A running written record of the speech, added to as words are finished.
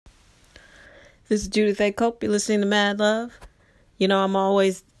This is Judith A. Cope. You're listening to Mad Love. You know, I'm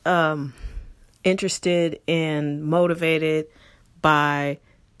always interested and motivated by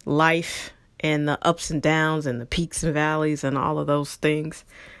life and the ups and downs and the peaks and valleys and all of those things,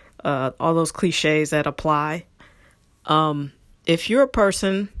 all those cliches that apply. If you're a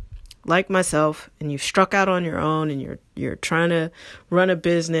person like myself and you've struck out on your own and you're trying to run a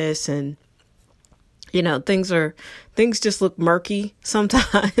business and you know, things just look murky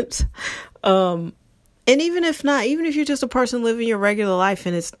sometimes. And even if you're just a person living your regular life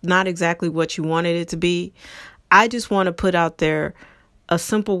and it's not exactly what you wanted it to be, I just want to put out there a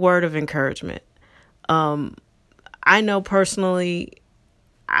simple word of encouragement. I know personally,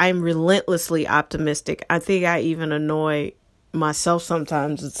 I'm relentlessly optimistic. I think I even annoy myself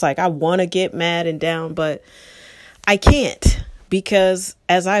sometimes. It's like I want to get mad and down, but I can't. Because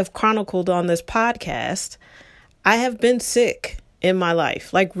as I've chronicled on this podcast, I have been sick in my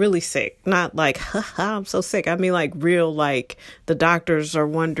life, like really sick, not like, I'm so sick. I mean, like real, like the doctors are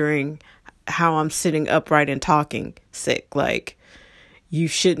wondering how I'm sitting upright and talking sick. Like you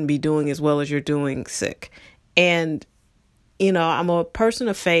shouldn't be doing as well as you're doing sick. And, you know, I'm a person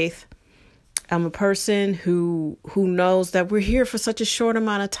of faith. I'm a person who knows that we're here for such a short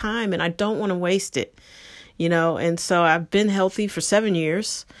amount of time and I don't want to waste it. You know, and so I've been healthy for 7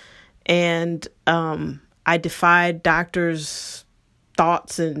 years and I defied doctors'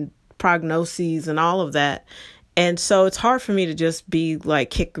 thoughts and prognoses and all of that. And so it's hard for me to just be like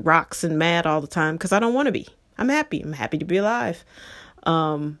kick rocks and mad all the time because I don't want to be. I'm happy. I'm happy to be alive.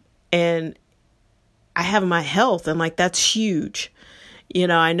 And I have my health and like that's huge. You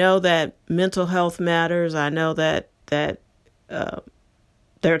know, I know that mental health matters. I know that there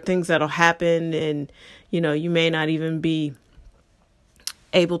are things that'll happen and, you know, you may not even be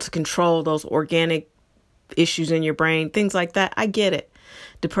able to control those organic issues in your brain, things like that. I get it.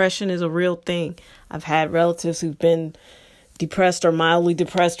 Depression is a real thing. I've had relatives who've been depressed or mildly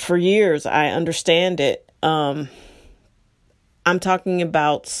depressed for years. I understand it. I'm talking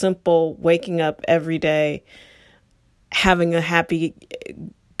about simple waking up every day, having a happy,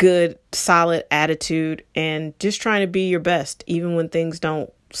 good, solid attitude, and just trying to be your best, even when things don't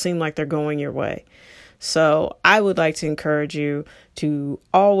seem like they're going your way. So I would like to encourage you to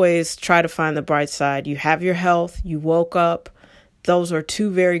always try to find the bright side. You have your health. You woke up. Those are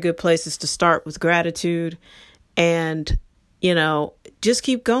two very good places to start with gratitude. And, you know, just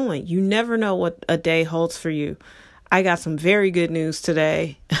keep going. You never know what a day holds for you. I got some very good news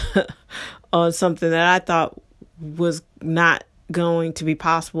today on something that I thought was not going to be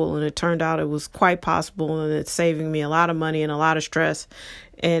possible. And it turned out it was quite possible. And it's saving me a lot of money and a lot of stress.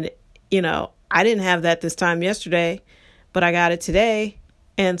 And, you know, I didn't have that this time yesterday, but I got it today.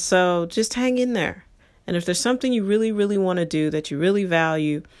 And so just hang in there. And if there's something you really, really want to do that you really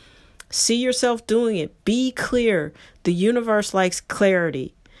value, see yourself doing it. Be clear. The universe likes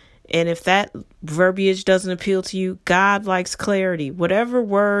clarity. And if that verbiage doesn't appeal to you, God likes clarity. Whatever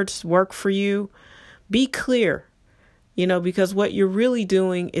words work for you, be clear. You know, because what you're really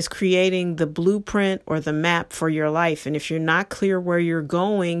doing is creating the blueprint or the map for your life. And if you're not clear where you're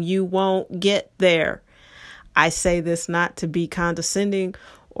going, you won't get there. I say this not to be condescending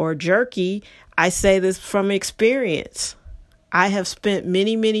or jerky. I say this from experience. I have spent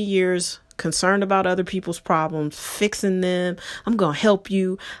many, many years concerned about other people's problems, fixing them. I'm going to help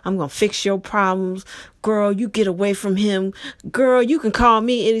you. I'm going to fix your problems. Girl, you get away from him. Girl, you can call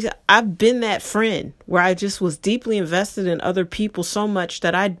me. I've been that friend where I just was deeply invested in other people so much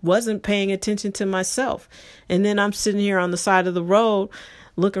that I wasn't paying attention to myself. And then I'm sitting here on the side of the road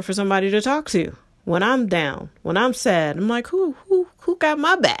looking for somebody to talk to. When I'm down, when I'm sad, I'm like, who got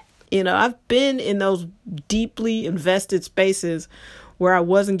my back? You know, I've been in those deeply invested spaces where I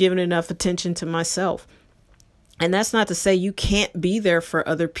wasn't giving enough attention to myself. And that's not to say you can't be there for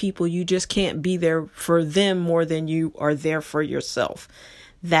other people. You just can't be there for them more than you are there for yourself.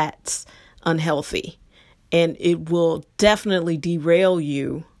 That's unhealthy. And it will definitely derail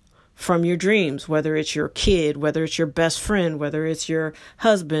you from your dreams, whether it's your kid, whether it's your best friend, whether it's your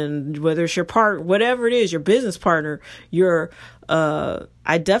husband, whether it's your partner, whatever it is, your business partner,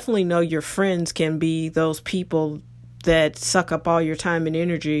 I definitely know your friends can be those people that suck up all your time and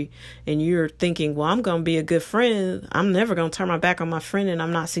energy, and you're thinking, well, I'm going to be a good friend. I'm never going to turn my back on my friend. And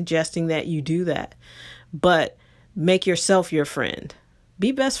I'm not suggesting that you do that, but make yourself your friend.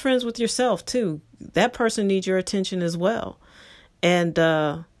 Be best friends with yourself too. That person needs your attention as well.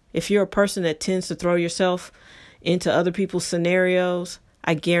 And, if you're a person that tends to throw yourself into other people's scenarios,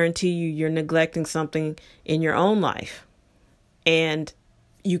 I guarantee you're neglecting something in your own life. And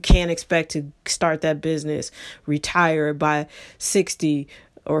you can't expect to start that business, retire by 60,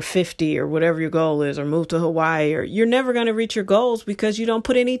 or 50 or whatever your goal is, or move to Hawaii, or you're never going to reach your goals because you don't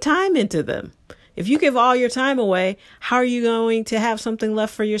put any time into them. If you give all your time away, how are you going to have something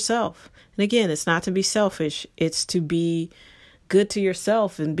left for yourself? And again, it's not to be selfish. It's to be good to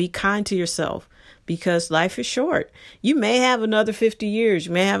yourself and be kind to yourself, because life is short. You may have another 50 years.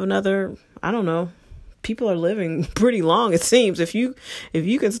 You may have another, I don't know. People are living pretty long, it seems. If you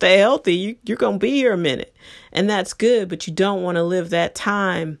can stay healthy, you're going to be here a minute. And that's good, but you don't want to live that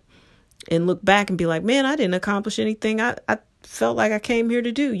time and look back and be like, man, I didn't accomplish anything I felt like I came here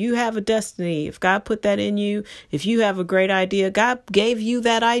to do. You have a destiny. If God put that in you, if you have a great idea, God gave you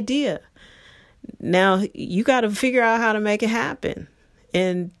that idea. Now you got to figure out how to make it happen.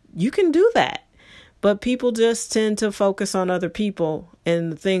 And you can do that. But people just tend to focus on other people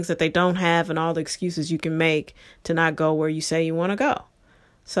and the things that they don't have and all the excuses you can make to not go where you say you want to go.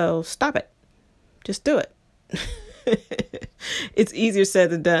 So stop it. Just do it. It's easier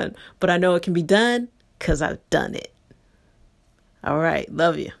said than done, but I know it can be done because I've done it. All right.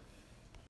 Love you.